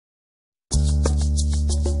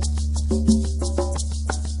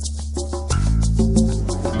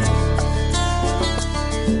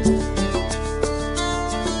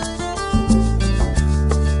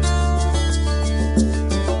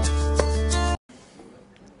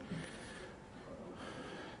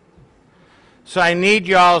So I need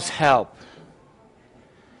y'all's help.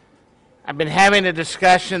 I've been having a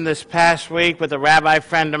discussion this past week with a rabbi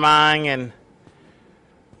friend of mine, and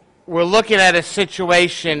we're looking at a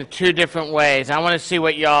situation two different ways. I want to see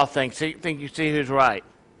what y'all think. So you think you see who's right.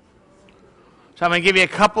 So I'm going to give you a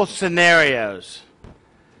couple scenarios,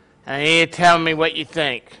 and I need you to tell me what you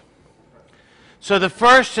think. So the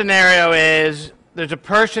first scenario is there's a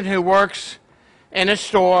person who works in a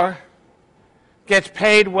store, gets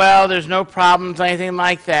paid well, there's no problems, anything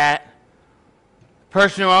like that. The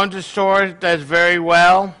person who owns the store does very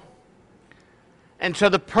well. And so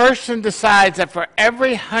the person decides that for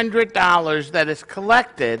every $100 that is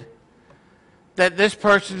collected, that this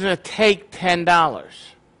person is going to take $10.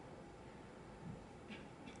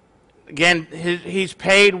 Again, he's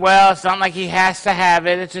paid well. It's not like he has to have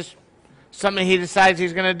it. It's just something he decides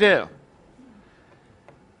he's going to do.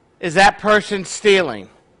 Is that person stealing?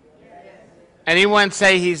 Yes. Anyone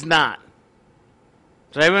say he's not?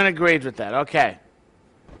 So everyone agrees with that. Okay.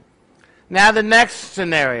 Now the next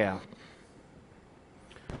scenario.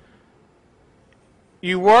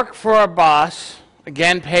 You work for a boss,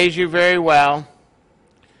 again, pays you very well,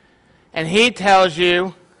 and he tells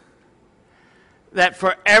you that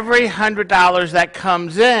for every $100 that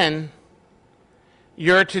comes in,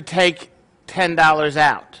 you're to take $10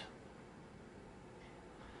 out.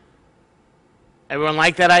 Everyone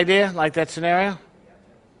like that idea? Like that scenario?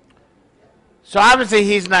 So obviously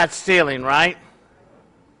he's not stealing, right?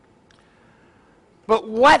 But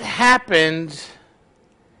what happens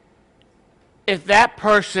if that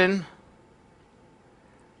person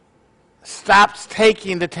stops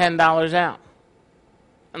taking the $10 out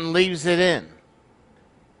and leaves it in?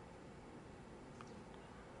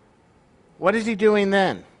 What is he doing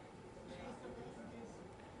then?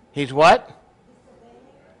 He's what?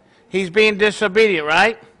 He's being disobedient,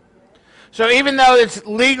 right? So even though it's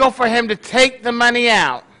legal for him to take the money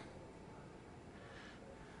out,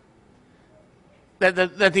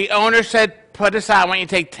 that the owner said, put aside, I want you to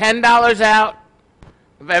take $10 out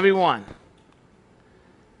of every one.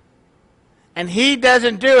 And he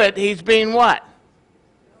doesn't do it, he's being what?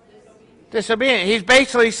 Disobedient. He's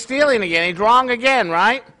basically stealing again. He's wrong again,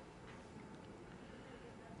 right?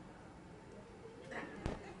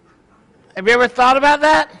 Have you ever thought about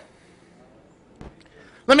that?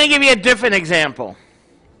 Let me give you a different example.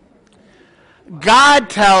 God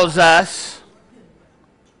tells us,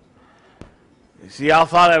 see, y'all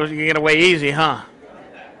thought I was going to get away easy, huh?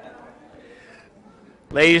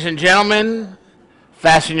 Ladies and gentlemen,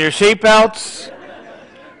 fasten your seatbelts.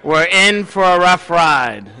 We're in for a rough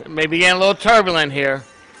ride. It may be getting a little turbulent here.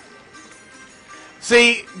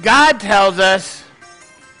 See, God tells us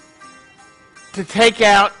to take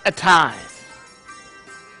out a tithe.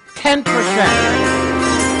 10%.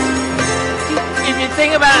 If you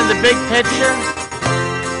think about it in the big picture,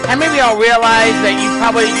 how many of y'all realize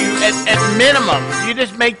that at minimum, you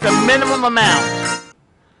just make the minimum amount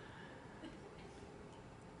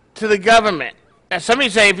to the government. Now, some of you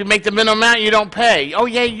say if you make the minimum amount, you don't pay. Oh,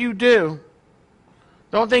 yeah, you do.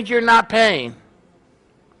 Don't think you're not paying.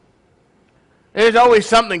 There's always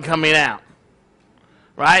something coming out,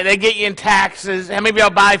 right? They get you in taxes. How many of y'all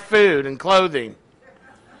buy food and clothing?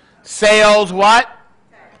 Sales, what?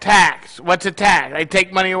 Tax. What's a tax? They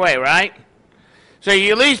take money away, right? So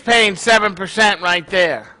you're at least paying 7% right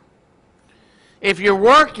there. If you're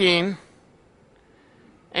working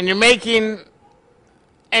and you're making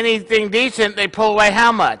anything decent, they pull away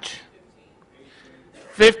how much?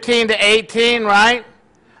 15 to 18, right?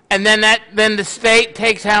 And then the state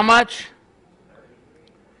takes how much?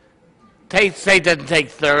 State doesn't take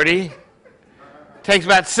 30. Takes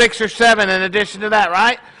about 6 or 7 in addition to that,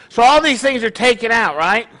 right? So all these things are taken out,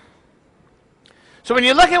 right? So when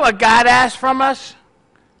you look at what God asks from us,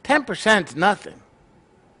 10% is nothing,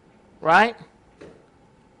 right?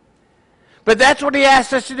 But that's what he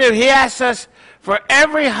asks us to do. He asks us for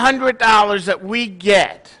every $100 that we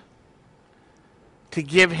get to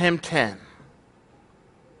give him 10.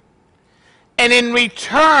 And in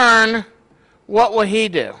return, what will he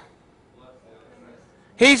do?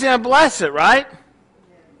 He's going to bless it, right?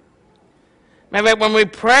 Remember when we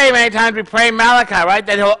pray, many times we pray Malachi, right?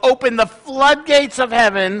 That he'll open the floodgates of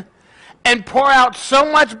heaven and pour out so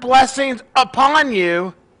much blessings upon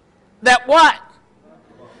you that what?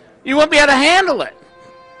 You won't be able to handle it.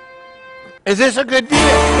 Is this a good deal?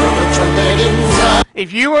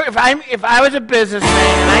 If I was a businessman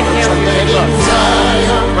and I came to you and said,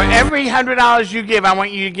 look, for every $100 you give, I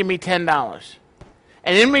want you to give me $10.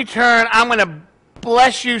 And in return, I'm going to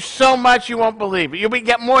bless you so much you won't believe it. You'll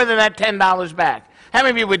get more than that $10 back. How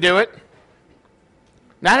many of you would do it?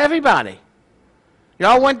 Not everybody.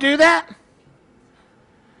 Y'all wouldn't do that?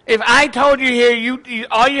 If I told you here,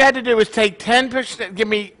 all you had to do was take 10%, give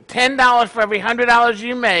me $10 for every $100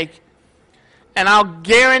 you make, and I'll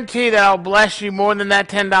guarantee that I'll bless you more than that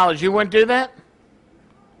 $10. You wouldn't do that?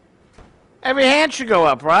 Every hand should go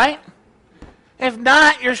up, right? If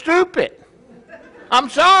not, you're stupid. I'm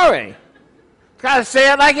sorry. Got to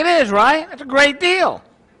say it like it is, right? That's a great deal.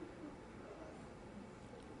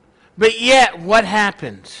 But yet, what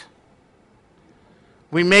happens?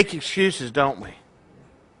 We make excuses, don't we?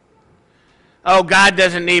 Oh, God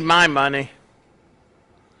doesn't need my money.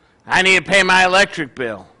 I need to pay my electric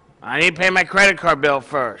bill. I need to pay my credit card bill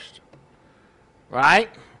first. Right?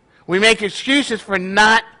 We make excuses for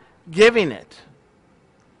not giving it.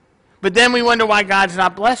 But then we wonder why God's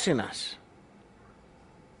not blessing us.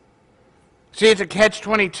 See, it's a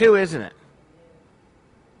catch-22, isn't it?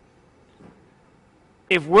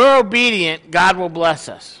 If we're obedient, God will bless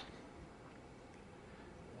us.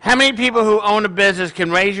 How many people who own a business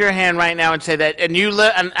can raise your hand right now and say that, and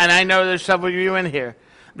I know there's several of you in here,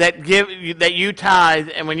 that you tithe,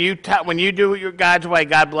 and when you do it God's way,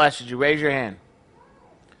 God blesses you. Raise your hand.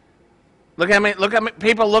 Look at me,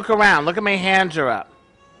 people look around. Look at how many hands are up.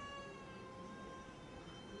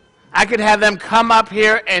 I could have them come up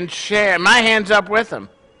here and share. My hand's up with them.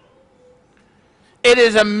 It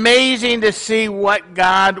is amazing to see what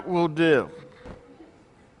God will do.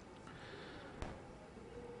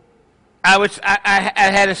 I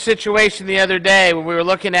had a situation the other day where we were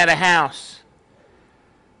looking at a house.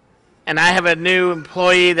 And I have a new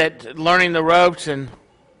employee that's learning the ropes, and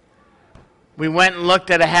we went and looked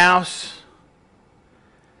at a house,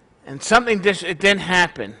 and something it didn't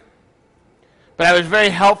happen. But I was very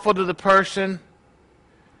helpful to the person.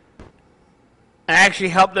 I actually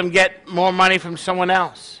helped them get more money from someone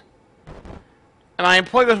else. And my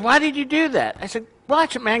employee goes, "Why did you do that?" I said,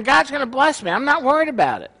 "Watch it, man. God's going to bless me. I'm not worried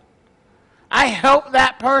about it. I helped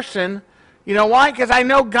that person. You know why? Because I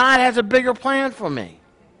know God has a bigger plan for me."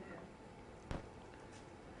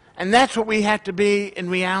 And that's what we have to be in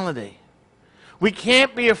reality. We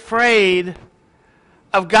can't be afraid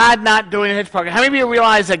of God not doing his program. How many of you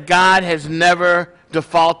realize that God has never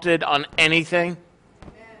defaulted on anything?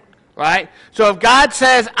 Right? So if God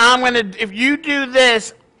says, if you do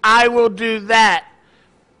this, I will do that.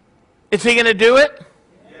 Is he going to do it?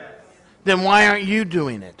 Yes. Then why aren't you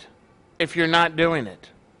doing it if you're not doing it?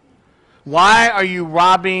 Why are you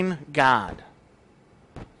robbing God?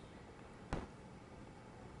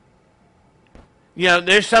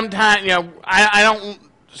 There's sometimes, I don't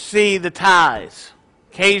see the tithes.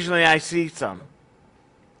 Occasionally I see some.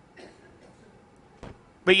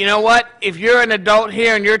 But you know what? If you're an adult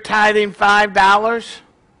here and you're tithing $5,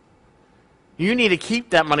 you need to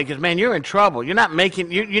keep that money because, man, you're in trouble. You're not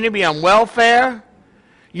making, you need to be on welfare.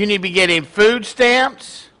 You need to be getting food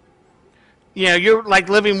stamps. You're like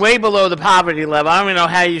living way below the poverty level. I don't even know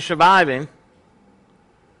how you're surviving.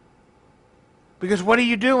 Because what are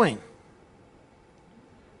you doing?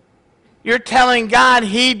 You're telling God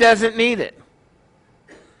he doesn't need it.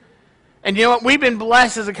 And you know what? We've been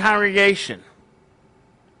blessed as a congregation.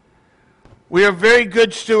 We are very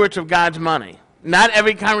good stewards of God's money. Not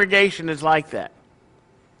every congregation is like that.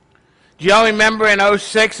 Do y'all remember in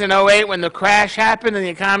 06 and 08 when the crash happened and the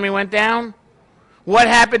economy went down? What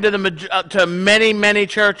happened to many, many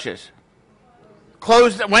churches?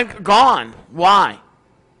 Gone. Why?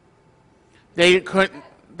 They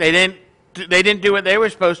didn't do what they were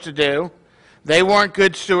supposed to do. They weren't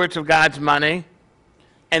good stewards of God's money,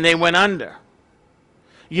 and they went under.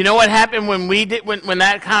 You know what happened when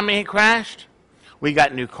that economy crashed? We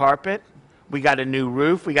got new carpet. We got a new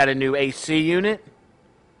roof. We got a new AC unit.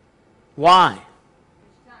 Why?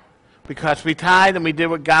 Because we tithed and we did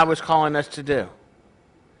what God was calling us to do.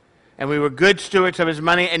 And we were good stewards of his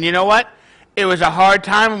money. And you know what? It was a hard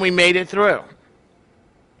time and we made it through.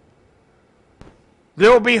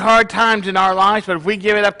 There will be hard times in our lives, but if we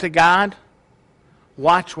give it up to God,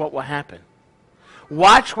 watch what will happen.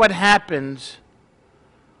 Watch what happens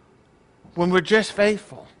when we're just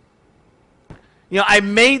faithful. I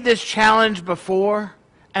made this challenge before,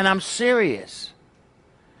 and I'm serious.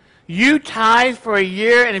 You tithe for a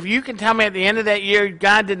year, and if you can tell me at the end of that year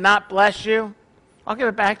God did not bless you, I'll give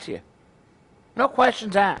it back to you. No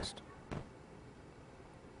questions asked.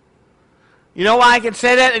 You know why I can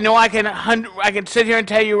say that? You know why I can sit here and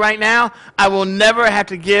tell you right now, I will never have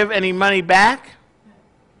to give any money back?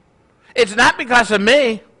 It's not because of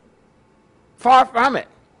me. Far from it.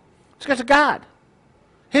 It's because of God.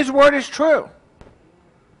 His word is true.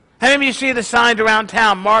 How many of you see the signs around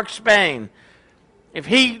town? Mark Spain. If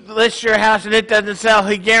he lists your house and it doesn't sell,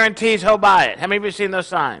 he guarantees he'll buy it. How many of you have seen those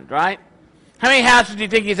signs, right? How many houses do you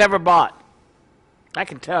think he's ever bought? I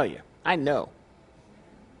can tell you. I know.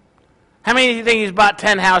 How many of you think he's bought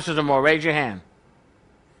 10 houses or more? Raise your hand.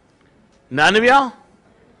 None of y'all?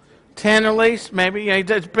 10 at least, maybe? Yeah, he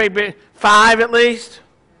does pretty big. 5 at least?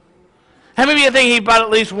 How many of you think he bought at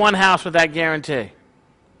least one house with that guarantee?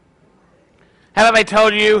 How about I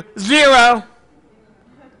told you 0?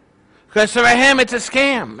 Because for him, it's a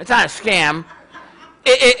scam. It's not a scam.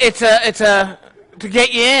 It's a to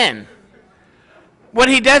get you in. What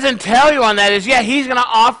he doesn't tell you on that is, yeah, he's going to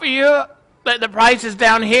offer you, but the price is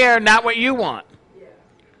down here, not what you want.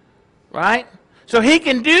 Right? So he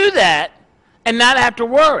can do that and not have to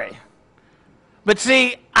worry. But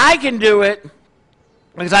see, I can do it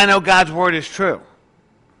because I know God's word is true.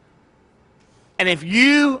 And if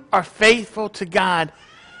you are faithful to God,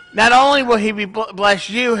 not only will he bless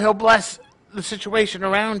you, he'll bless the situation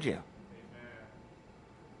around you.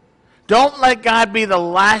 Don't let God be the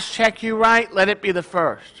last check you write. Let it be the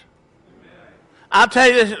first. I'll tell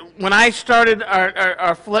you this. When I started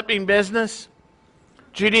our flipping business,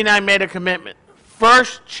 Judy and I made a commitment.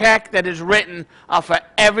 First check that is written off of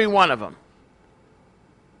every one of them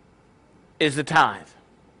is the tithe.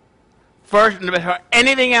 First, before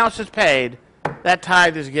anything else is paid, that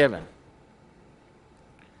tithe is given.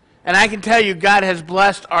 And I can tell you, God has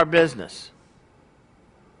blessed our business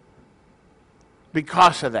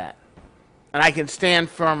because of that. And I can stand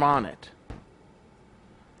firm on it.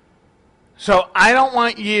 So I don't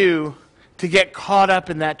want you to get caught up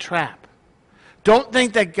in that trap. Don't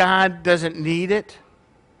think that God doesn't need it.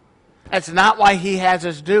 That's not why he has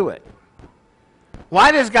us do it.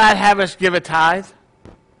 Why does God have us give a tithe?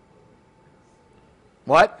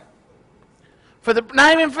 What?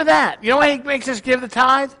 Not even for that. You know why he makes us give the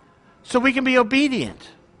tithe? So we can be obedient.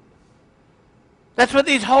 That's what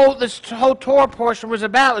this whole Torah portion was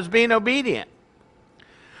about, was being obedient.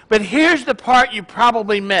 But here's the part you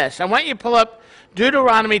probably missed. I want you to pull up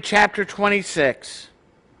Deuteronomy chapter 26,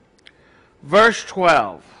 verse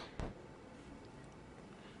 12.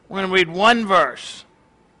 We're going to read one verse.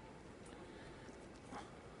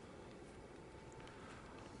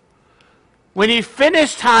 When you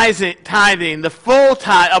finish tithing, the full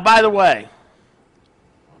tithe, oh, by the way,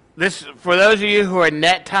 this for those of you who are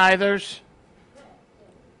net tithers,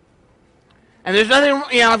 and there's nothing,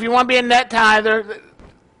 if you want to be a net tither,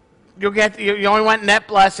 you only want net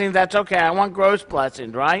blessings, that's okay. I want gross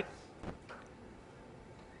blessings, right?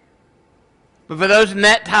 But for those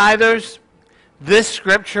net tithers, this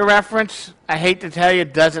scripture reference, I hate to tell you,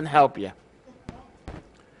 doesn't help you.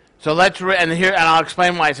 So let's read, and I'll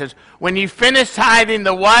explain why it says, when you finish tithing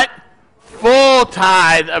the what? Full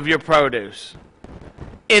tithe of your produce.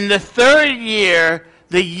 In the third year,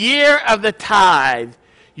 the year of the tithe,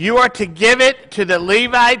 you are to give it to the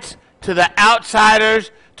Levites, to the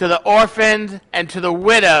outsiders, to the orphans, and to the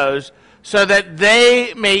widows, so that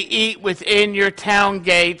they may eat within your town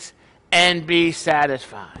gates and be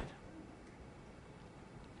satisfied.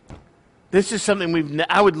 This is something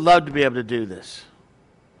I would love to be able to do this.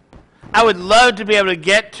 I would love to be able to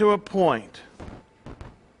get to a point.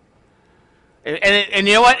 And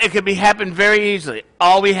you know what? It could happen very easily.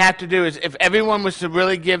 All we have to do is, if everyone was to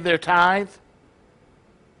really give their tithe,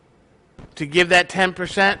 to give that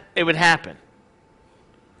 10%, it would happen.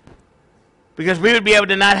 Because we would be able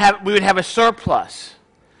to we would have a surplus.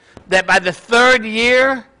 That by the third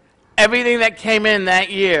year, everything that came in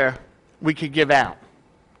that year, we could give out.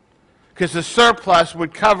 Because the surplus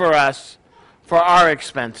would cover us for our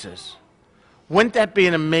expenses. Wouldn't that be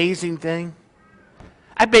an amazing thing?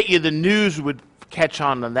 I bet you the news would catch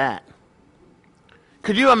on to that.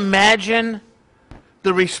 Could you imagine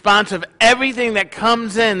the response of everything that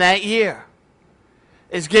comes in that year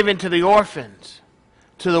is given to the orphans,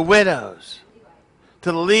 to the widows,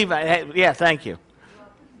 to the Levite? Hey, yeah, thank you.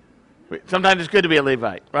 Sometimes it's good to be a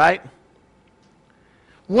Levite, right?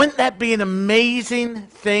 Wouldn't that be an amazing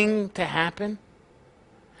thing to happen?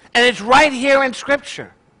 And it's right here in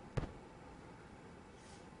Scripture.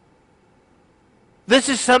 This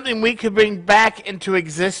is something we could bring back into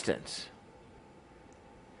existence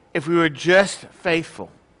if we were just faithful.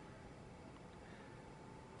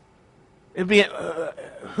 It'd be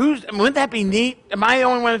wouldn't that be neat? Am I the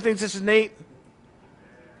only one who thinks this is neat?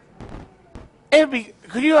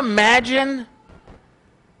 Could you imagine?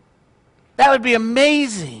 That would be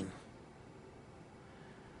amazing.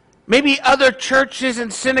 Maybe other churches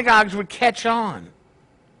and synagogues would catch on.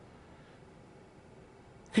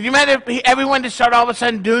 Could you imagine everyone to start all of a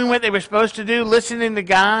sudden doing what they were supposed to do, listening to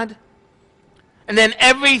God? And then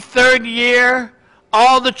every third year,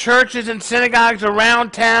 all the churches and synagogues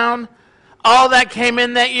around town, all that came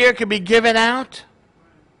in that year could be given out?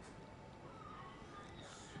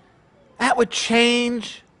 That would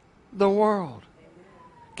change the world.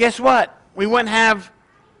 Guess what? We wouldn't have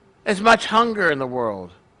as much hunger in the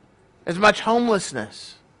world, as much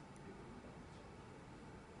homelessness.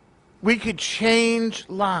 We could change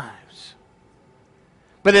lives.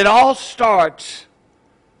 But it all starts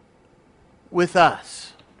with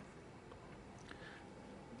us.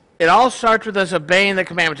 It all starts with us obeying the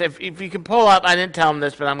commandments. If you can pull up, I didn't tell them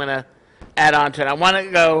this, but I'm going to add on to it. I want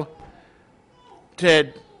to go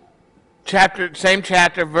to same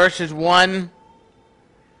chapter, verses 1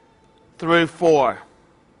 through 4.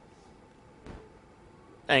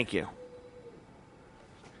 Thank you.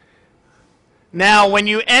 Now, when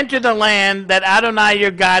you enter the land that Adonai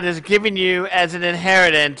your God has given you as an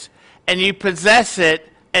inheritance, and you possess it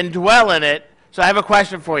and dwell in it. So I have a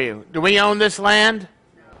question for you. Do we own this land?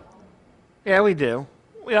 No. Yeah, we do.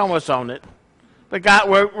 We almost own it. But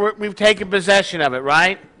God, we've taken possession of it,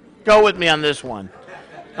 right? Go with me on this one.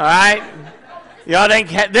 All right? Y'all think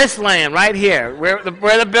this land right here, where the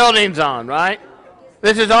building's on, right?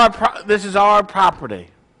 This is our property.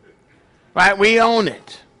 Right? We own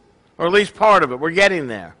it. Or at least part of it. We're getting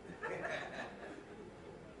there.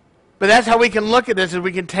 But that's how we can look at this, is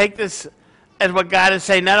we can take this as what God is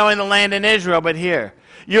saying, not only in the land in Israel, but here.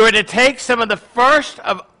 You are to take some of the first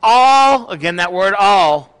of all, again that word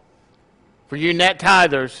all, for you net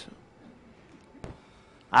tithers.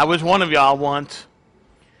 I was one of y'all once.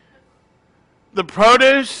 The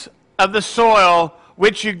produce of the soil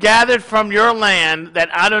which you gathered from your land that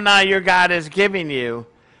Adonai your God is giving you,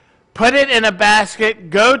 put it in a basket,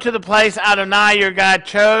 go to the place Adonai your God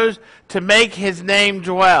chose to make his name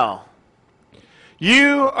dwell.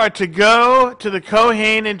 You are to go to the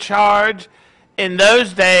Kohen in charge in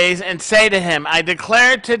those days and say to him, I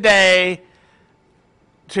declare today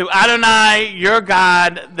to Adonai your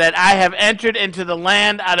God that I have entered into the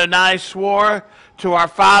land Adonai swore to our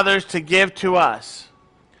fathers to give to us.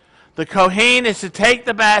 The Kohen is to take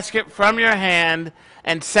the basket from your hand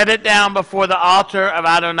and set it down before the altar of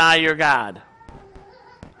Adonai your God.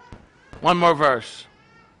 One more verse.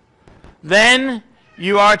 Then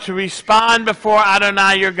you are to respond before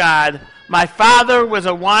Adonai your God. My father was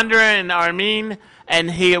a wanderer in Armene, and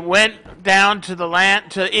he went down to the land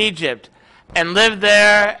to Egypt and lived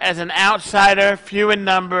there as an outsider, few in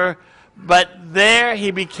number, but there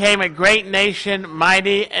he became a great nation,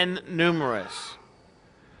 mighty and numerous.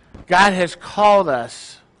 God has called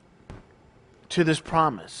us to this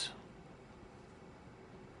promise.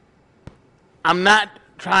 I'm not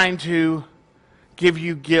trying to give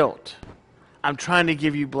you guilt. I'm trying to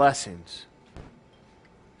give you blessings.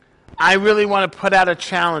 I really want to put out a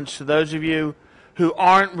challenge to those of you who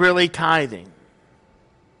aren't really tithing.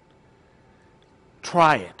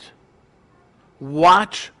 Try it.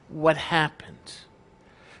 Watch what happens.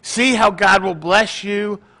 See how God will bless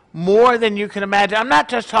you more than you can imagine. I'm not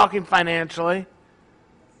just talking financially.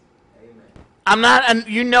 I'm not,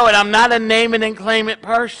 you know it, I'm not a name it and claim it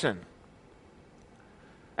person.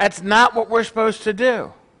 That's not what we're supposed to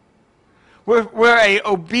do. We're a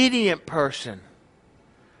obedient person.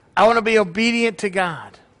 I want to be obedient to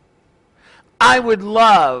God. I would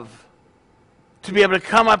love to be able to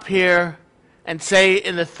come up here and say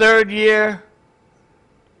in the third year,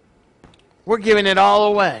 we're giving it all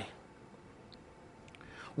away.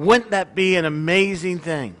 Wouldn't that be an amazing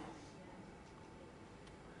thing?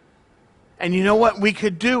 And you know what? We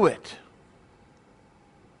could do it.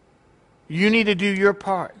 You need to do your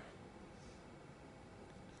part.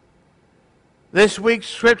 This week's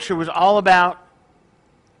scripture was all about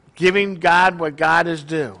giving God what God is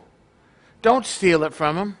due. Don't steal it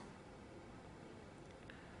from him.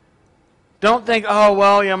 Don't think, oh,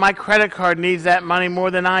 well, my credit card needs that money more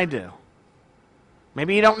than I do.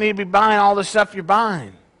 Maybe you don't need to be buying all the stuff you're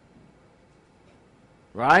buying.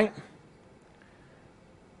 Right?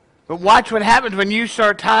 But watch what happens when you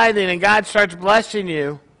start tithing and God starts blessing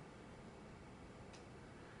you.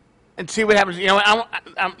 And see what happens.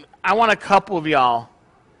 I want a couple of y'all,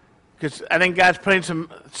 because I think God's putting some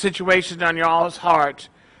situations on y'all's hearts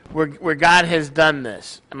where God has done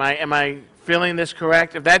this. Am I feeling this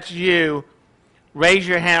correct? If that's you, raise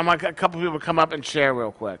your hand. I want a couple of people to come up and share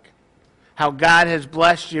real quick how God has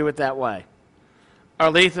blessed you with that way.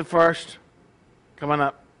 Arletha first. Come on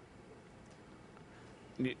up.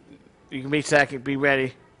 You can be second. Be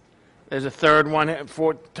ready. There's a third one.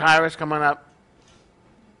 Tyrus, come on up.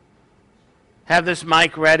 Have this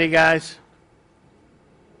mic ready, guys.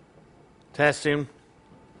 Testing.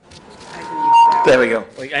 There we go.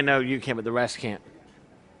 I know you can, but the rest can't.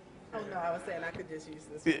 Oh, no, I was saying I could just use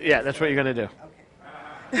this one. Yeah, that's what you're going to do.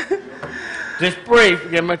 Okay. Just brief.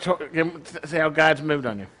 Say how God's moved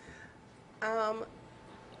on you.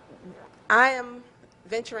 I am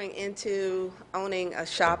venturing into owning a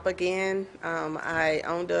shop again. I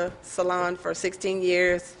owned a salon for 16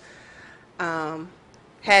 years,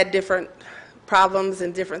 had different problems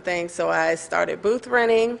and different things, so I started booth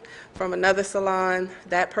renting from another salon.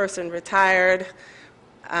 That person retired.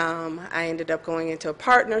 I ended up going into a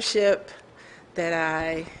partnership that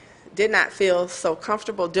I did not feel so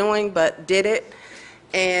comfortable doing, but did it.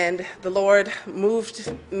 And the Lord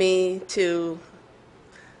moved me to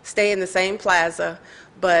stay in the same plaza,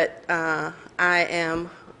 but I am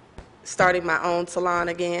starting my own salon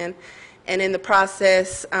again. And in the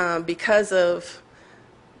process, because of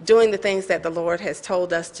doing the things that the Lord has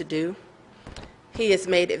told us to do, He has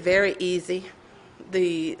made it very easy.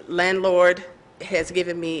 The landlord has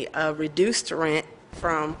given me a reduced rent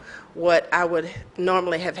from what I would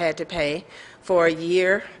normally have had to pay for a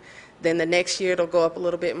year. Then the next year it'll go up a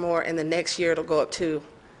little bit more, and the next year it'll go up to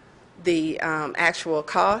the actual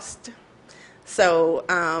cost. So,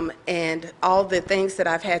 and all the things that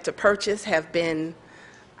I've had to purchase have been,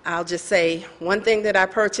 I'll just say, one thing that I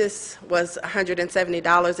purchased was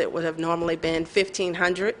 $170. It would have normally been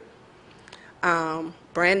 $1,500.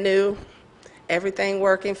 Brand new, everything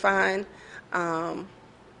working fine.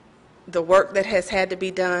 The work that has had to be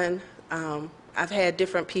done, I've had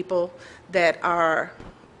different people that are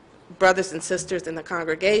brothers and sisters in the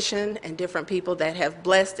congregation and different people that have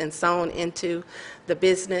blessed and sown into the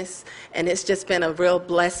business. And it's just been a real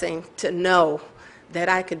blessing to know that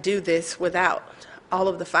I could do this without all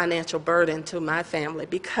of the financial burden to my family,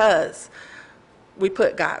 because we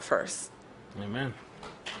put God first. Amen.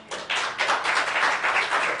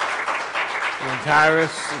 And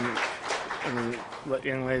Tyrus and what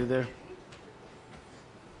young lady there?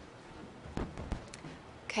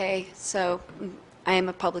 Okay, so I am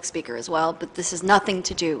a public speaker as well, but this has nothing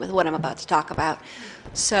to do with what I'm about to talk about.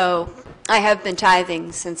 So I have been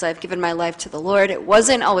tithing since I've given my life to the Lord. It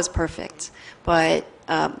wasn't always perfect, but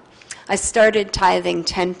I started tithing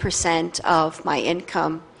 10% of my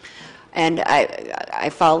income, and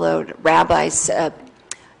I followed Rabbi's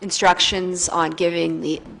instructions on giving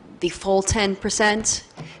the full 10%.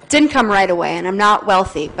 Didn't come right away, and I'm not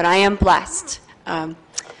wealthy, but I am blessed.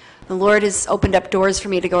 The Lord has opened up doors for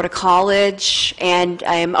me to go to college, and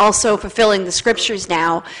I am also fulfilling the scriptures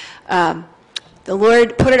now. The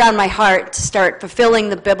Lord put it on my heart to start fulfilling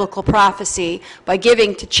the biblical prophecy by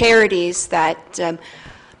giving to charities that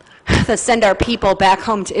send our people back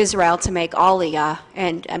home to Israel to make Aliyah,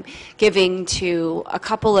 and I'm giving to a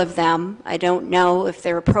couple of them. I don't know if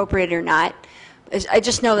they're appropriate or not. I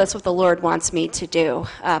just know that's what the Lord wants me to do.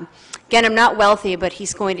 Again, I'm not wealthy, but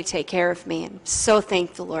He's going to take care of me, and so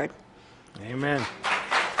thank the Lord. Amen.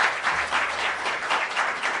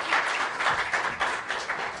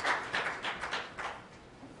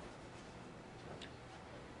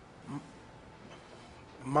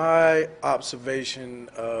 My observation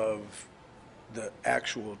of the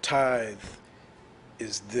actual tithe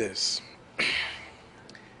is this,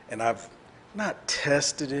 and I've not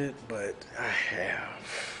tested it, but I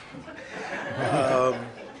have.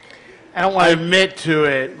 I don't want to admit to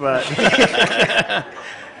it, but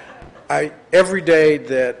Every day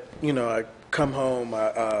that, I come home,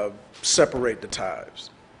 I separate the tithes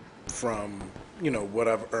from, what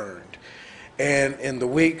I've earned. And in the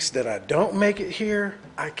weeks that I don't make it here,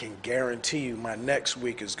 I can guarantee you my next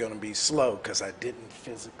week is going to be slow because I didn't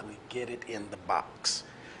physically get it in the box.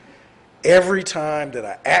 Every time that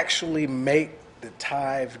I actually make the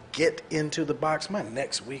tithe get into the box, my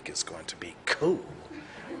next week is going to be cool.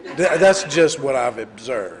 That's just what I've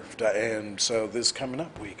observed. And so this coming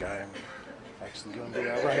up week, I am actually going to be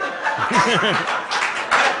all right.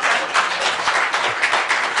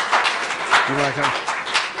 you want to come?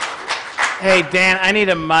 Hey, Dan, I need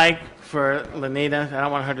a mic for Lanita. I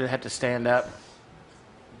don't want her to have to stand up.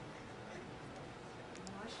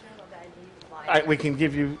 We can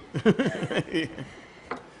give you. Here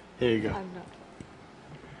you go.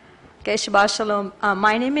 Okay, Shabbat Shalom.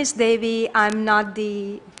 My name is Devi. I'm not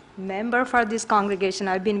the member for this congregation.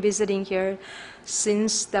 I've been visiting here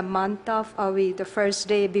since the month of the first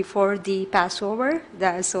day before the Passover.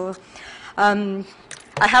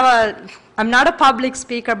 I'm not a public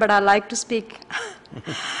speaker, but I like to speak.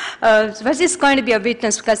 But it's going to be a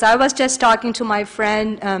witness because I was just talking to my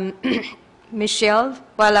friend Michelle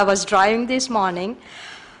while I was driving this morning.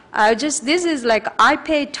 This is like I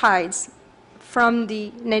pay tithes from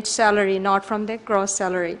the net salary, not from the gross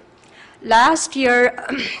salary. Last year,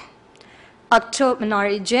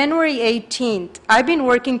 January 18th, I've been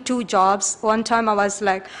working 2 jobs. One time I was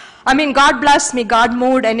like, God bless me, God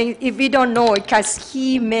moved, and if we don't know it, because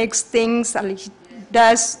He makes things, He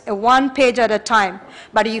does 1 page at a time.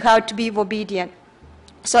 but you have to be obedient.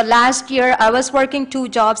 So last year, I was working 2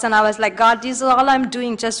 jobs, and I was like, God, this is all I'm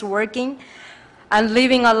doing, just working and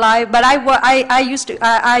living a life. But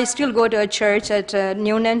I still go to a church at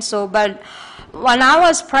Newnan, but when I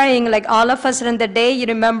was praying, like all of a sudden the day, you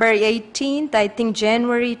remember 18th, I think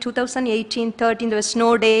January 2018, 13th, there was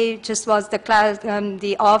snow day, just was the class,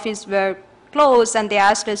 the office were closed, and they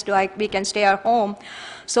asked us we can stay at home.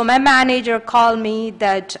 So my manager called me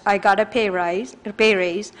that I got a pay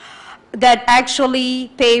raise, that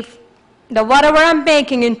actually pay the whatever I'm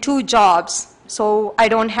making in 2 jobs, so I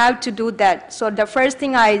don't have to do that. So the first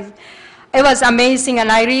thing it was amazing, and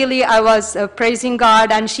I was praising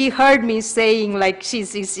God, and she heard me saying, like,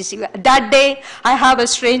 that day I have a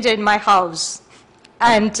stranger in my house,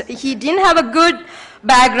 and he didn't have a good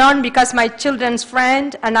background because my children's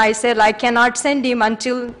friend, and I said, I cannot send him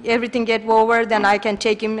until everything get over, then I can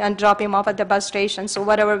take him and drop him off at the bus station, so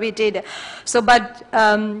whatever we did. So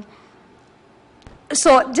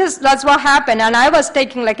just that's what happened, and I was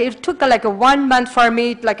taking, like, it took like a 1 month for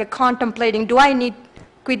me, like contemplating, do I need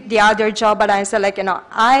quit the other job? But I said, like,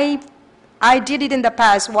 I did it in the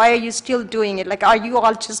past. Why are you still doing it? Like, are you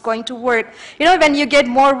all just going to work? When you get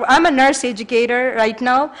more, I'm a nurse educator right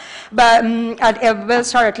now, but at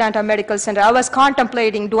Wellstar Atlanta Medical Center, I was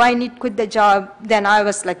contemplating, do I need to quit the job? Then I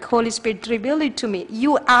was like, Holy Spirit revealed it to me.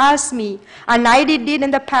 You asked me, and I did it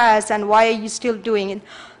in the past, and why are you still doing it?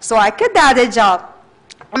 So I quit the other job.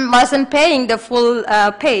 I wasn't paying the full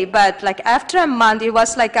pay, but like after a month, it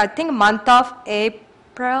was like, I think month of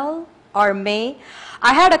April or May,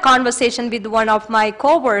 I had a conversation with one of my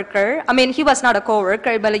coworker. I mean, he was not a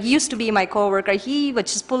coworker, but he used to be my coworker. He would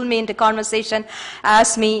just pull me into conversation,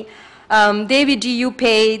 ask me, David, do you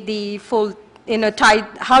pay the full, tithe?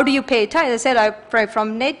 How do you pay tithe? I said, I pray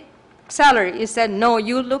from net salary. He said, no,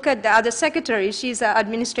 you look at the other secretary. She's an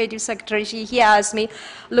administrative secretary. He asked me,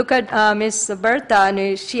 look at Miss Bertha,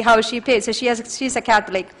 and how she pays. So she's a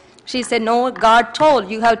Catholic. She said, no, God told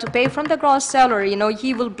you have to pay from the gross salary.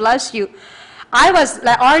 He will bless you. I was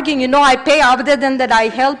like arguing, I pay other than that. I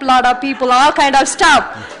help a lot of people, all kind of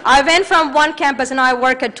stuff. I went from one campus, and I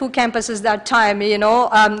work at 2 campuses that time,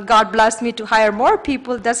 God blessed me to hire more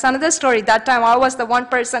people. That's another story. That time I was the one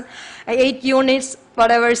person, 8 units,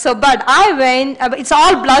 whatever. So, but I went, it's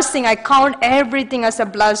all blessing. I count everything as a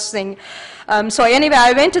blessing. So anyway,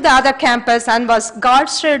 I went to the other campus, and God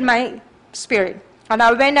stirred my spirit. And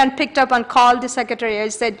I went and picked up and called the secretary. I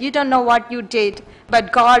said, you don't know what you did,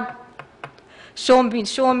 but God show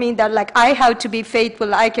me that, like, I have to be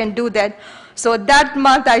faithful. I can do that. So that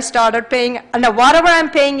month I started paying, and whatever I'm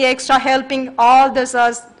paying extra, helping, all this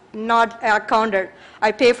is not accounted.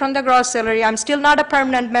 I pay from the gross salary. I'm still not a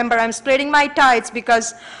permanent member. I'm splitting my tithes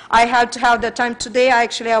because I have to have the time. Today, I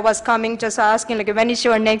was coming, just asking, like, when is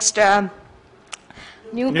your next newcomer?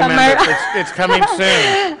 It's coming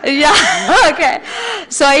soon. Yeah, okay.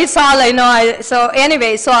 So it's all I know. So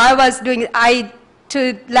anyway, so I was doing,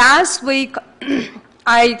 last week,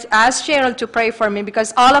 I asked Cheryl to pray for me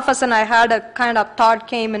because all of a sudden I had a kind of thought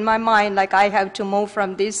came in my mind, like I have to move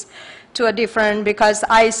from this to a different, because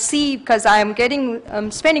I'm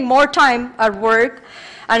spending more time at work,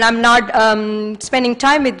 and I'm not spending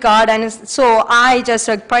time with God, and so I just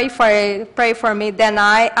pray for me. Then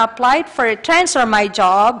I applied for a transfer my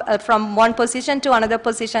job from one position to another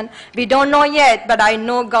position. We don't know yet, but I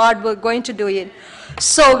know God will going to do it.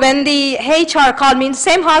 So when the HR called me in the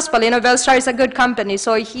same hospital, Wellstar is a good company.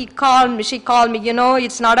 So she called me,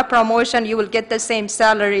 it's not a promotion, you will get the same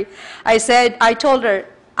salary. I told her,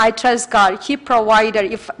 I trust God. He provided.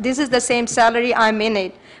 If this is the same salary, I'm in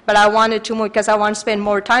it. But I wanted to move because I want to spend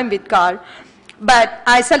more time with God. But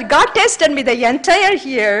I said, God tested me the entire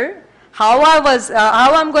year, how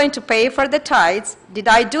I'm going to pay for the tithes. Did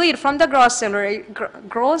I do it from the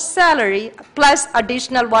gross salary plus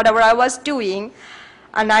additional whatever I was doing?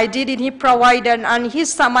 And I did it. He provided.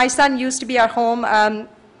 And my son used to be at home.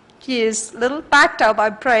 He is a little packed up, I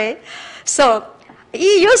pray. So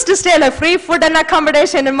he used to stay like free food and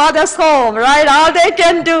accommodation in mother's home, right? All they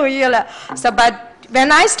can do, So, but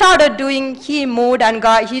when I started doing, he moved and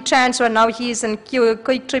he transferred. Now he's in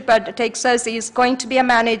Quick Trip at Texas. He's going to be a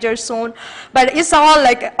manager soon. But it's all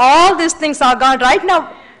like, all these things are gone. Right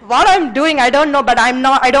now, what I'm doing, I don't know, but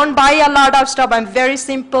I don't buy a lot of stuff. I'm a very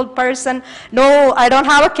simple person. No, I don't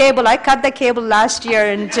have a cable. I cut the cable last year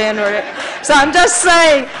in January. So I'm just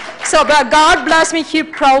saying, but God bless me. He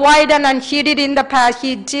provided, and He did in the past.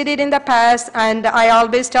 He did it in the past, and I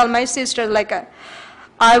always tell my sister, like,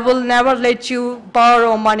 I will never let you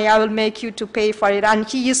borrow money. I will make you to pay for it. And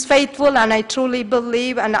He is faithful, and I truly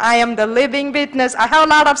believe, and I am the living witness. I have a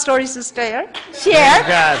lot of stories to share.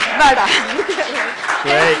 God. But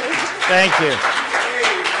Great. Thank you.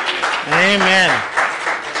 Amen.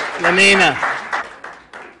 Lanina.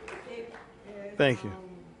 Thank you.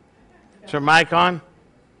 Is your mic on?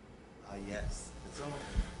 Yes.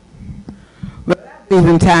 Well, I believe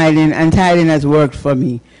in tithing, and tithing has worked for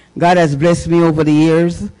me. God has blessed me over the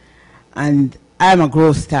years, and I'm a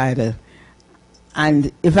gross tither.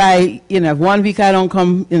 And if if 1 week I don't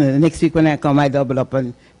come, the next week when I come, I double up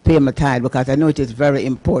and pay my tithe because I know it is very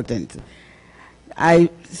important. I've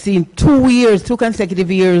seen 2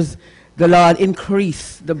 consecutive years, the Lord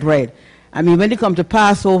increase the bread. I mean, when it comes to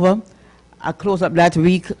Passover, I close up that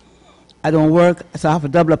week. I don't work, so I have to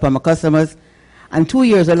double up on my customers. And 2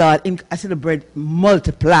 years, the Lord, I see the bread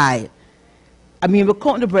multiply. I mean, we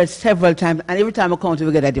count the bread several times, and every time we count it,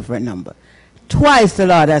 we get a different number. Twice the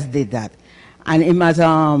Lord has did that. And it must,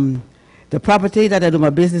 the property that I do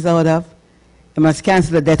my business out of, it must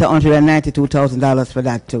cancel the debt of $192,000 for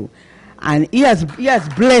that too. And he has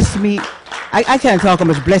blessed me. I can't talk how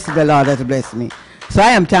much blessed the Lord has blessed me. So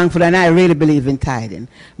I am thankful, and I really believe in tithing.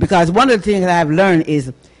 Because one of the things that I've learned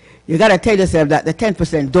is you got to tell yourself that the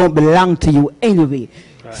 10% don't belong to you anyway.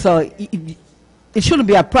 Right. So it shouldn't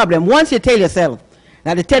be a problem. Once you tell yourself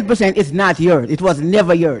that the 10% is not yours, it was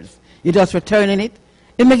never yours, you're just returning it,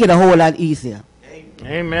 it makes it a whole lot easier.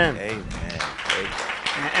 Amen. Amen.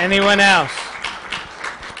 Anyone else?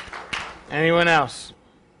 Anyone else?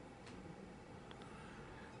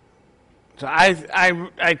 So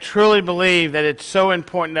I truly believe that it's so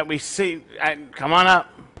important that we see. Come on up.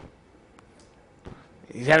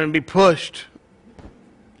 He's having to be pushed.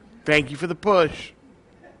 Thank you for the push.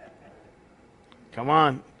 Come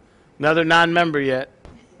on. Another non-member yet.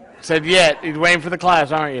 Said yet. He's waiting for the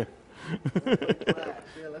class, aren't you?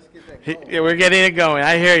 Yeah, we're getting it going.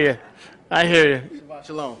 I hear you. I hear you.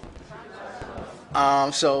 Shalom.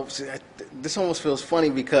 So this almost feels funny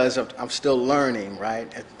because I'm still learning,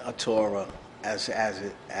 right, a Torah as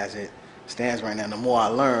it stands right now. The more I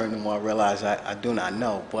learn, the more I realize I do not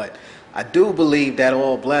know. But I do believe that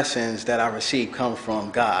all blessings that I receive come from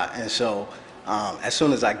God. And so as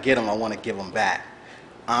soon as I get them, I want to give them back.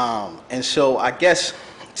 And so I guess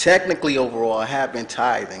technically overall, I have been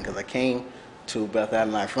tithing because I came to Beth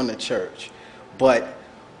Adonai from the church. But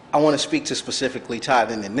I want to speak to specifically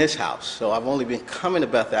tithing in this house. So I've only been coming to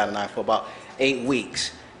Beth Adonai for about 8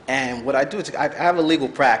 weeks. And what I do is I have a legal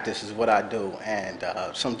practice is what I do. And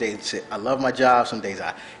some days I love my job, some days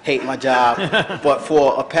I hate my job. But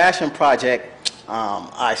for a passion project,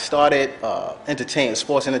 I started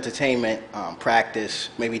sports and entertainment practice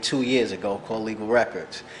maybe 2 years ago called Legal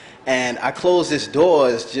Records. And I closed its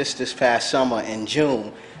doors just this past summer in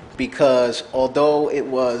June because although it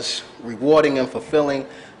was rewarding and fulfilling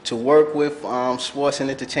to work with sports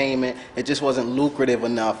and entertainment, it just wasn't lucrative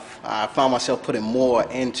enough. I found myself putting more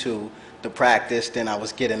into the practice than I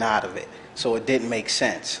was getting out of it. So it didn't make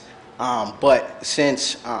sense. But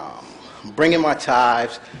since bringing my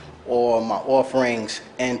tithes or my offerings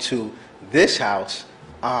into this house,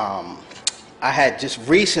 I had just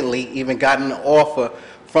recently even gotten an offer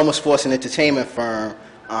from a sports and entertainment firm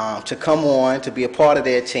to come on, to be a part of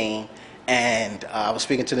their team. And I was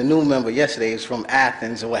speaking to the new member yesterday. He's from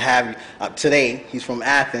Athens or what have you. Today, he's from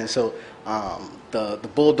Athens. So the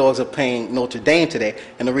Bulldogs are playing Notre Dame today.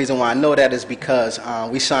 And the reason why I know that is because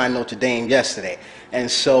we signed Notre Dame yesterday. And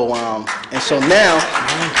so now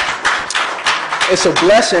it's a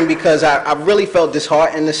blessing because I really felt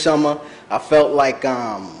disheartened this summer. I felt like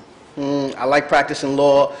I like practicing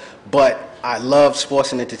law, but I love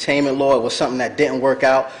sports and entertainment law. It was something that didn't work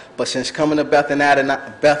out. But since coming to Beth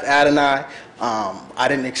Adonai, I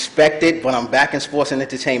didn't expect it, but I'm back in sports and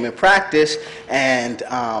entertainment practice. And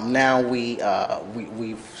now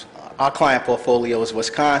our client portfolio is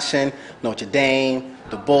Wisconsin, Notre Dame,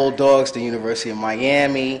 the Bulldogs, the University of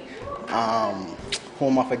Miami. Who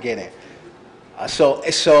am I forgetting? So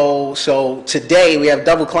today we have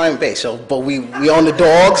double client base. But we own the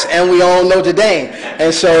Dogs and we own Notre Dame.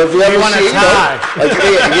 And so if you ever see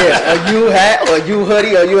a U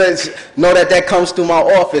hoodie or know that comes through my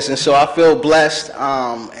office. And so I feel blessed,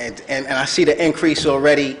 and I see the increase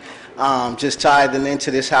already. Just tithing into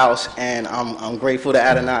this house, and I'm grateful to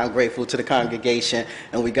Adonai. I'm grateful to the congregation,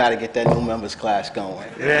 and we got to get that new members class going.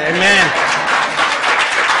 Yeah, amen.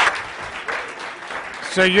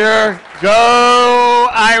 So you're go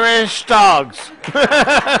Irish Dogs.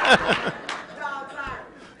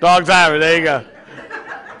 Dogs Irish, there you go.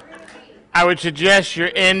 I would suggest you're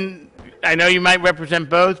in, I know you might represent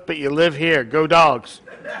both, but you live here. Go Dogs.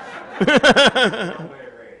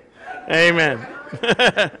 Amen.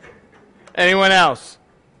 Anyone else?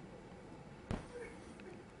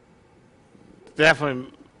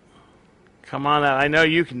 Definitely. Come on up. I know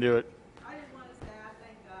you can do it. I just want to say I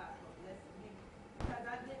thank God for blessing me because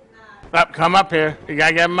I did not. Up, come up here. You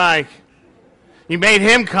gotta get a mic. You made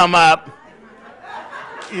him come up.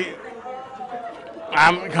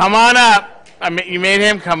 Come on up. You made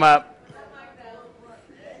him come up.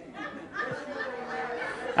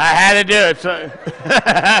 I had to do it. So.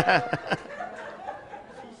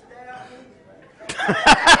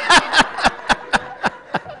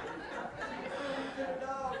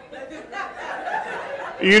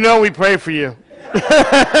 You know we pray for you.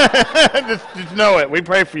 just know it. We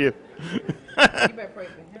pray for you. You better pray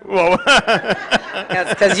for him. Well,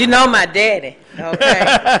 Because you know my daddy,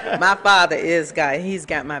 okay? My father is God. He's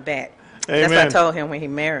got my back. That's what I Amen. told him when he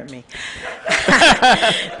married me.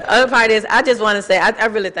 Other part is, I just want to say, I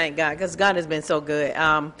really thank God because God has been so good.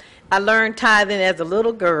 I learned tithing as a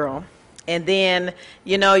little girl, and then,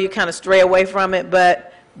 you know, you kind of stray away from it.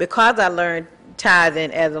 But because I learned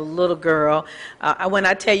tithing as a little girl, when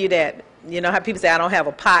I tell you that, you know how people say I don't have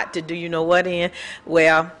a pot to do you know what in?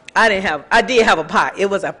 Well, I did have a pot. It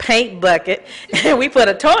was a paint bucket, and we put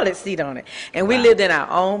a toilet seat on it. And we lived in our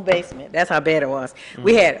own basement. That's how bad it was.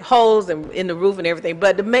 We had holes in the roof and everything.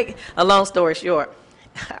 But to make a long story short,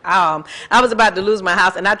 I was about to lose my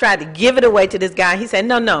house, and I tried to give it away to this guy. He said,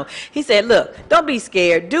 no. He said, look, don't be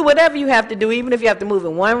scared. Do whatever you have to do, even if you have to move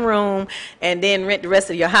in one room and then rent the rest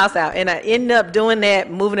of your house out. And I ended up doing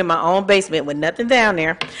that, moving in my own basement with nothing down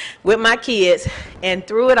there with my kids, and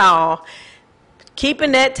through it all,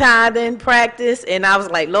 keeping that tithing practice. And I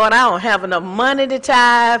was like, Lord, I don't have enough money to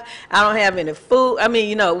tithe. I don't have any food. I mean,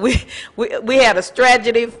 you know, we had a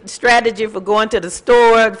strategy for going to the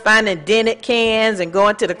store, finding dented cans and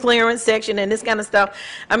going to the clearance section and this kind of stuff.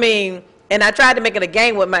 I mean, and I tried to make it a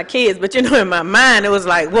game with my kids, but you know, in my mind, it was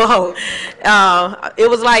like, whoa. It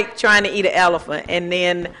was like trying to eat an elephant. And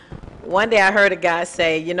then one day I heard a guy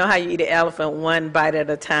say, you know how you eat an elephant one bite at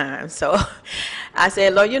a time. So I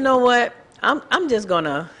said, Lord, you know what? I'm just going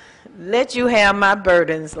to let you have my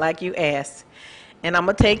burdens like you asked, and I'm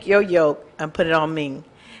going to take your yoke and put it on me,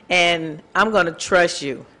 and I'm going to trust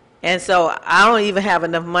you. And so I don't even have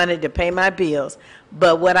enough money to pay my bills,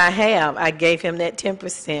 but what I have, I gave him that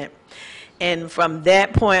 10%. And from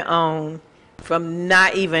that point on, from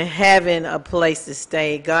not even having a place to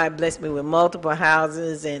stay, God blessed me with multiple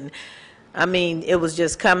houses, and I mean, it was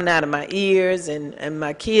just coming out of my ears, and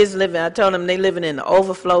my kids I told them they living in the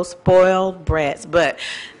overflow, spoiled brats. But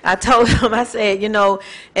I told them, I said, you know,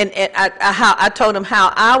 and I told them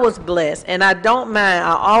how I was blessed. And I don't mind,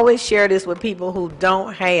 I always share this with people who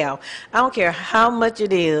don't have. I don't care how much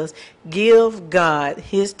it is, give God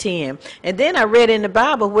his 10. And then I read in the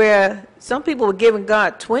Bible where some people were giving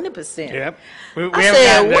God 20%. yep. We I haven't said,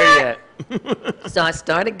 gotten there what? yet. So I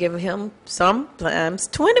started giving him sometimes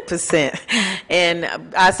 20%. And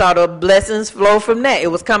I saw the blessings flow from that. It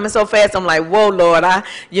was coming so fast. I'm like, whoa, Lord, I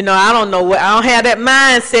don't know I don't have that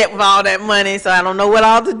mindset with all that money, so I don't know what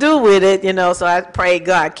all to do with it, you know. So I pray,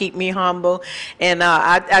 God, keep me humble. And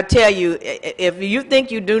I tell you, if you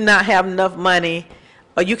think you do not have enough money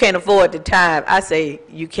or you can't afford to tithe, I say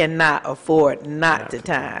you cannot afford not to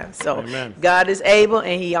tithe. So Amen. God is able,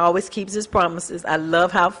 and he always keeps his promises. I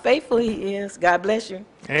love how faithful he is. God bless you.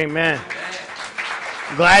 Amen.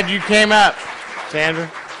 Glad you came up,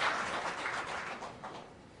 Sandra.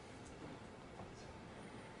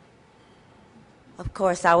 Of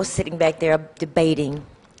course, I was sitting back there debating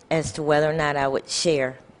as to whether or not I would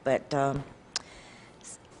share, but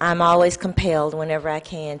I'm always compelled whenever I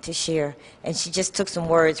can to share. And she just took some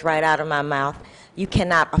words right out of my mouth. You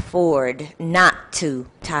cannot afford not to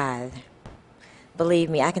tithe. Believe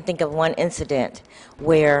me, I can think of one incident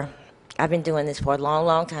where I've been doing this for a long,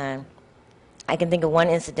 long time. I can think of one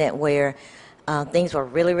incident where things were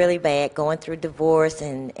really, really bad, going through divorce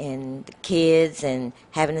and the kids and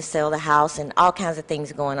having to sell the house and all kinds of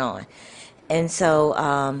things going on. And so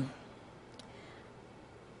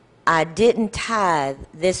I didn't tithe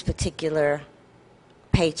this particular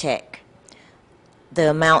paycheck,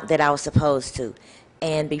 the amount that I was supposed to.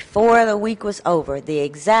 And before the week was over, the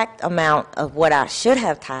exact amount of what I should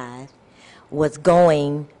have tithed was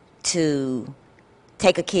going to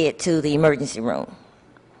take a kid to the emergency room.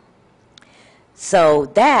 So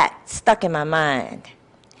that stuck in my mind,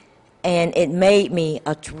 and it made me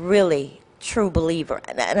a really true believer.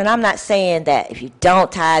 And I'm not saying that if you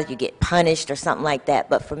don't tithe, you get punished or something like that,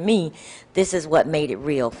 but for me, this is what made it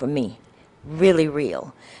real for me, really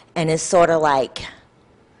real. And it's sort of like,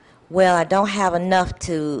 well, I don't have enough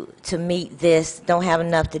to meet this, don't have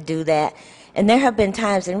enough to do that. And there have been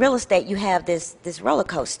times in real estate you have this roller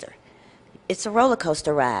coaster. It's a roller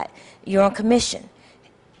coaster ride. You're on commission.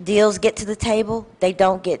 Deals get to the table, they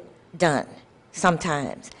don't get done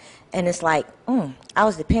sometimes. And it's like, I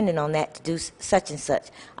was depending on that to do such and such.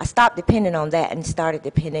 I stopped depending on that and started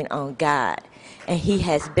depending on God. And He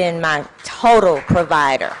has been my total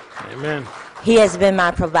provider. Amen. He has been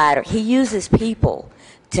my provider. He uses people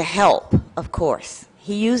to help, of course.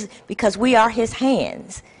 Because we are His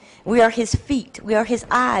hands. We are His feet. We are His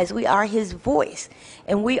eyes. We are His voice.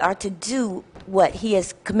 And we are to do what He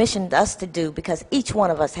has commissioned us to do, because each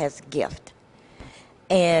one of us has a gift.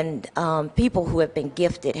 And people who have been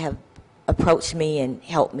gifted have approached me and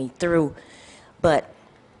helped me through. But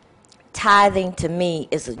tithing to me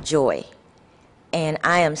is a joy. And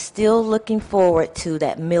I am still looking forward to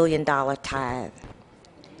that $1 million tithe.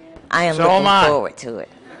 I am So am I. looking forward to it.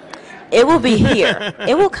 It will be here.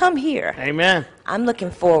 It will come here. Amen. I'm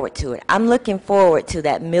looking forward to it. I'm looking forward to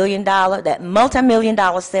that $1 million, that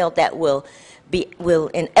multi-million-dollar sale that will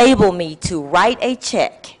enable me to write a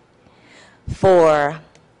check for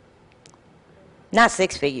not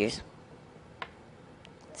 6 figures,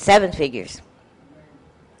 7 figures.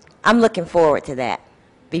 I'm looking forward to that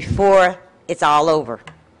before it's all over.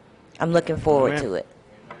 I'm looking forward Amen. to it.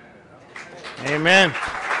 Amen.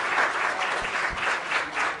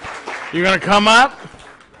 You going to come up?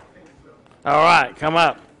 All right, come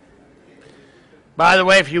up. By the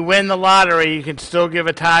way, if you win the lottery, you can still give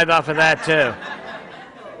a tithe off of that too.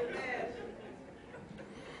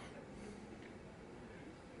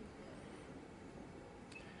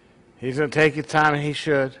 He's going to take his time, and he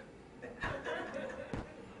should.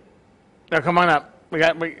 Now, come on up. We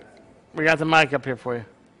got the mic up here for you.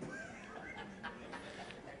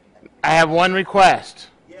 I have one request.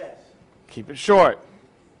 Yes, Keep it short.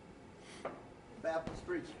 Baptist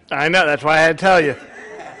preacher. I know, that's why I had to tell you.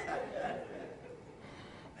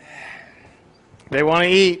 They want to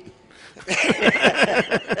eat.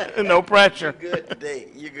 No pressure. You're good today.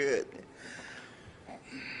 You're good.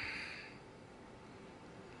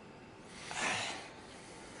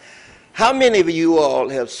 How many of you all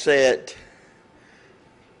have said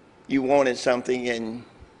you wanted something and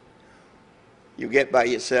you get by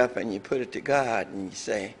yourself and you put it to God and you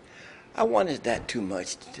say, I wanted that too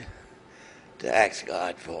much to ask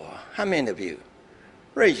God for? How many of you?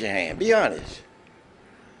 Raise your hand. Be honest.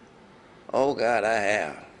 Oh, God, I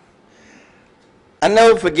have. I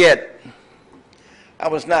never forget, I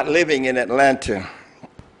was not living in Atlanta.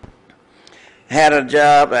 Had a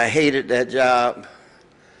job. I hated that job.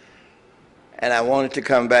 And I wanted to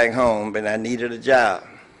come back home, but I needed a job.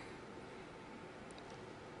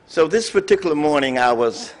 So this particular morning, I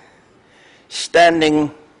was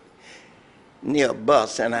standing near a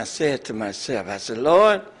bus, and I said to myself, I said,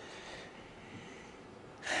 Lord,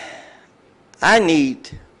 I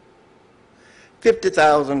need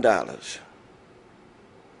 $50,000.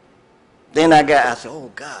 Then I said,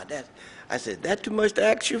 oh, God, I said, that too much to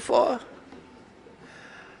ask you for?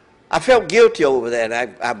 I felt guilty over that.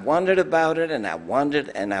 I wondered about it, and I wondered,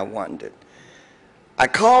 and I wondered. I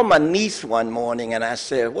called my niece one morning, and I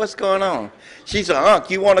said, what's going on? She said, Unc,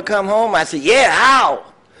 you want to come home? I said, yeah, how?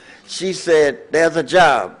 She said, there's a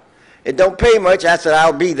job. It don't pay much. I said,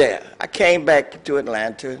 I'll be there. I came back to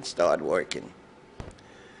Atlanta and started working.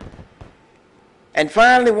 And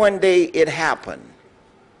finally, one day, it happened.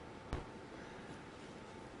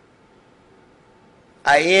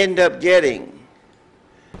 I end up getting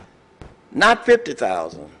not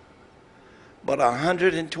 50,000, but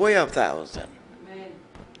 112,000.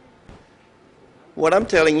 What I'm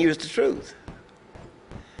telling you is the truth.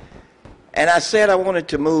 And I said I wanted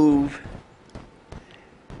to move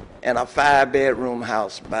in a 5-bedroom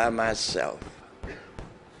house by myself.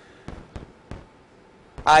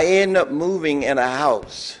 I ended up moving in a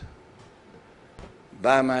house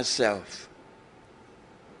by myself.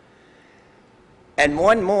 And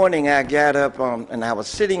one morning I got up and I was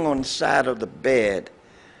sitting on the side of the bed.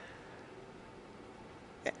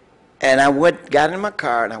 And I got in my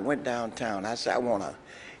car and I went downtown. I said, I want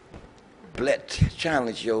to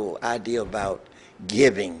challenge your idea about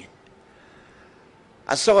giving.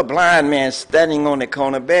 I saw a blind man standing on the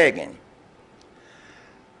corner begging.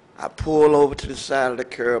 I pulled over to the side of the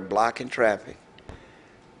curb, blocking traffic.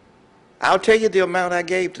 I'll tell you the amount I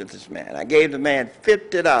gave to this man. I gave the man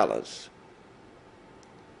 $50.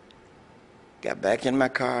 Got back in my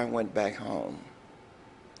car and went back home.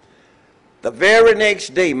 The very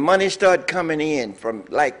next day, money started coming in from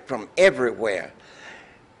everywhere.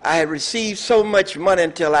 I had received so much money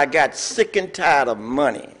until I got sick and tired of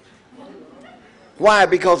money. Why?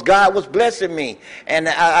 Because God was blessing me. And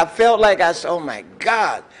I felt like I said, oh my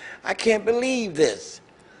God, I can't believe this.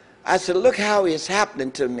 I said, look how it's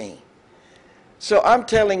happening to me. So I'm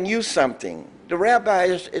telling you something. The rabbi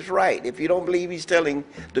is right. If you don't believe he's telling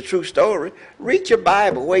the true story, read your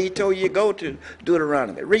Bible where he told you to go to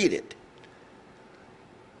Deuteronomy. Read it.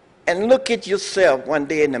 And look at yourself one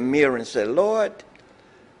day in the mirror and say, Lord,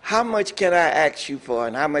 how much can I ask you for,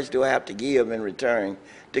 and how much do I have to give in return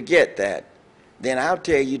to get that? Then I'll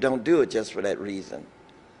tell you, don't do it just for that reason.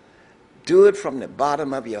 Do it from the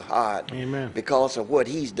bottom of your heart. Amen. Because of what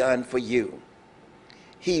he's done for you.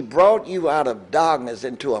 He brought you out of darkness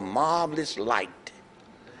into a marvelous light.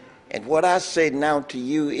 And what I say now to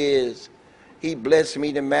you is, he blessed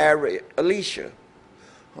me to marry Alicia.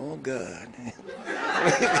 Oh, God.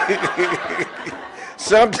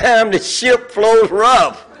 Sometimes the ship flows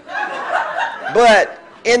rough. But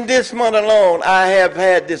in this month alone, I have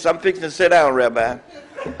had this. I'm fixing to sit down, Rabbi.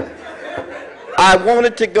 I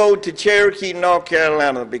wanted to go to Cherokee, North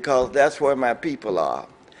Carolina, because that's where my people are.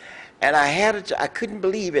 And I couldn't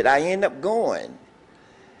believe it. I ended up going.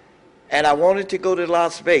 And I wanted to go to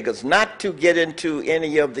Las Vegas, not to get into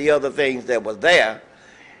any of the other things that were there.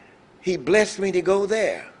 He blessed me to go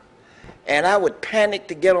there. And I would panic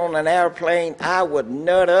to get on an airplane. I would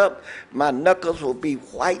nut up. My knuckles would be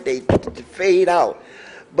white. They'd fade out.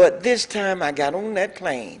 But this time I got on that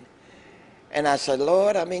plane. And I said,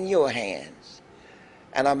 Lord, I'm in your hands.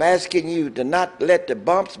 And I'm asking you to not let the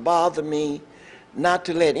bumps bother me, not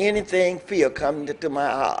to let anything, fear come into my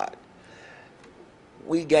heart.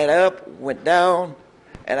 We got up, went down,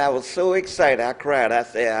 and I was so excited I cried. I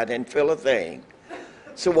said, I didn't feel a thing.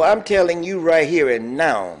 So what I'm telling you right here and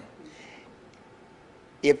now,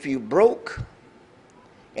 if you broke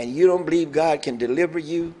and you don't believe God can deliver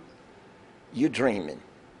you, you're dreaming.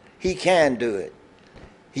 He can do it.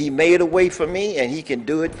 He made a way for me, and he can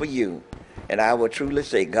do it for you. And I will truly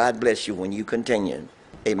say, God bless you when you continue.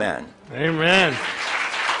 Amen. Amen.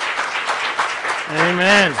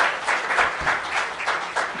 Amen.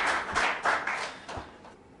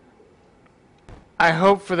 I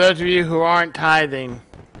hope for those of you who aren't tithing,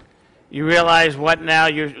 you realize what now,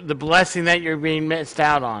 the blessing that you're being missed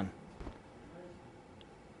out on.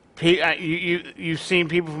 You've seen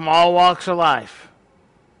people from all walks of life.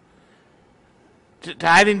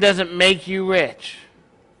 Tithing doesn't make you rich,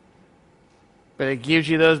 but it gives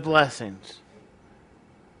you those blessings.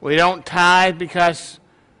 We don't tithe because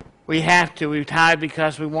we have to. We tithe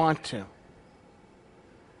because we want to.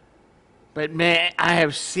 But man, I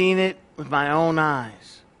have seen it with my own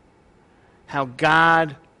eyes, how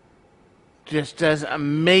God just does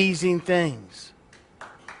amazing things.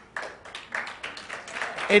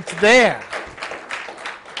 It's there.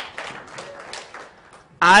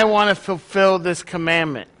 I want to fulfill this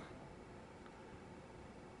commandment.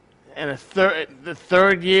 And the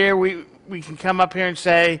third year, we can come up here and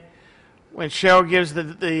say, when Cheryl gives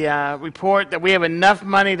the report, that we have enough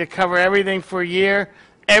money to cover everything for a year.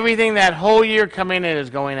 Everything that whole year coming in is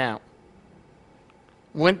going out.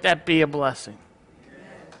 Wouldn't that be a blessing?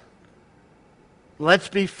 Let's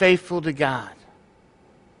be faithful to God.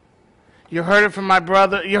 You heard it from my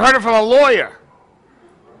brother. You heard it from a lawyer.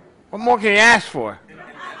 What more can you ask for?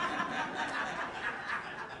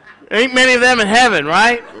 There ain't many of them in heaven,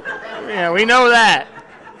 right? Yeah, we know that.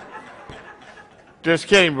 Just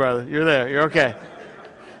kidding, brother. You're there. You're okay.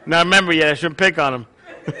 Not a member yet. I shouldn't pick on him.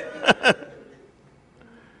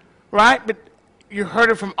 Right? But you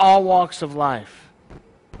heard it from all walks of life.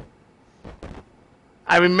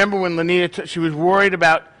 I remember when Lanita, she was worried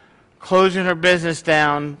about closing her business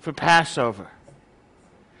down for Passover.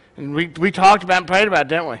 And we talked about and prayed about it,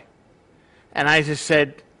 didn't we? And I just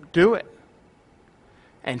said, do it.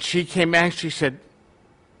 And she came back, she said,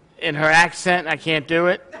 in her accent, I can't do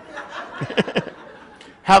it.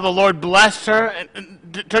 How the Lord blessed her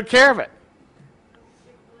and took care of it.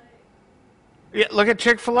 Yeah, look at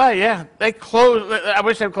Chick-fil-A, yeah. They closed, I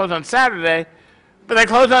wish they would close on Saturday, but they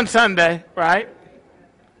closed on Sunday, right?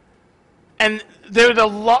 And there's a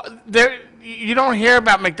lot, you don't hear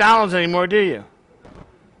about McDonald's anymore, do you?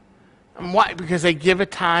 And why? Because they give a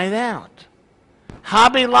tithe out.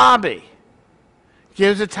 Hobby Lobby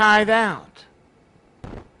gives a tithe out.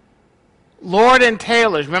 Lord and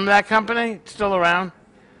Taylor's, remember that company? It's still around.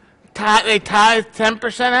 They tithe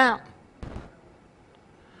 10% out.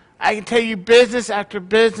 I can tell you business after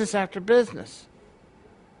business after business.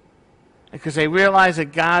 Because they realize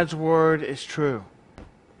that God's word is true.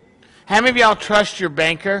 How many of y'all trust your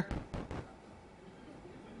banker?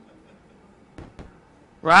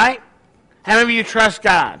 Right? How many of you trust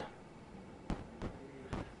God?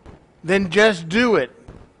 Then just do it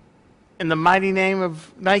in the mighty name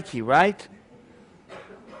of Nike, right?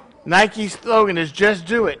 Nike's slogan is just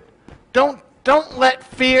do it. Don't let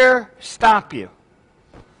fear stop you.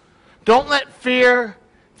 Don't let fear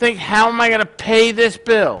think, how am I going to pay this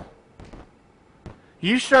bill?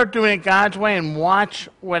 You start doing it God's way and watch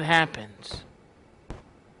what happens.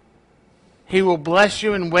 He will bless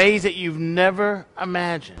you in ways that you've never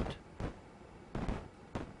imagined.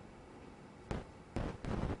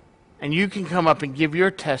 And you can come up and give your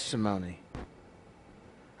testimony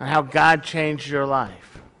on how God changed your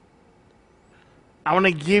life. I want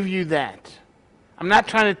to give you that. I'm not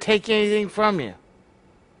trying to take anything from you.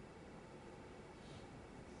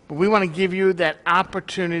 But we want to give you that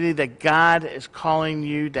opportunity that God is calling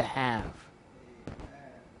you to have.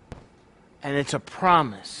 And it's a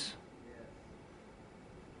promise.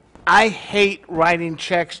 I hate writing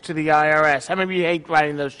checks to the IRS. How many of you hate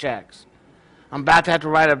writing those checks? I'm about to have to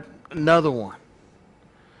write another one.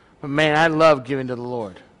 But man, I love giving to the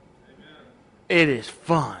Lord. Amen. It is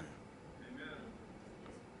fun. Amen.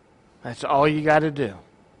 That's all you got to do.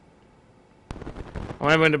 I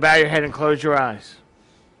want everyone to bow your head and close your eyes.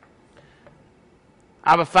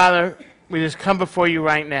 Abba, Father, we just come before you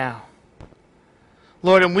right now.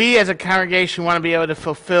 Lord, and we as a congregation want to be able to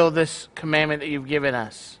fulfill this commandment that you've given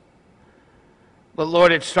us. But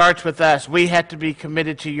Lord, it starts with us. We have to be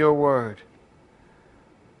committed to your word.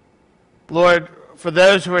 Lord, for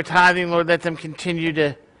those who are tithing, Lord, let them continue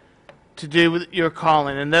to do your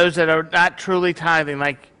calling. And those that are not truly tithing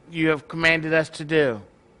like you have commanded us to do,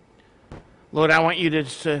 Lord, I want you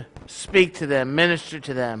to speak to them, minister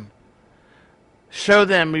to them, show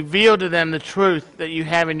them, reveal to them the truth that you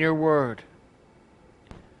have in your word.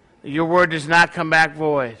 Your word does not come back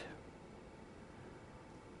void.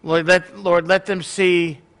 Lord, let them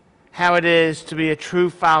see how it is to be a true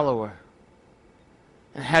follower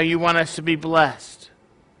and how you want us to be blessed.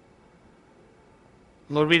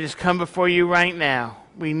 Lord, we just come before you right now.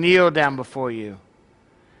 We kneel down before you,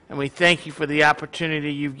 and we thank you for the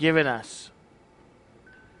opportunity you've given us.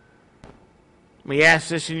 We ask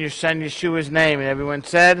this in your Son, Yeshua's name, and everyone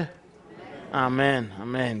said, Amen. Amen.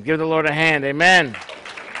 Amen. Give the Lord a hand. Amen.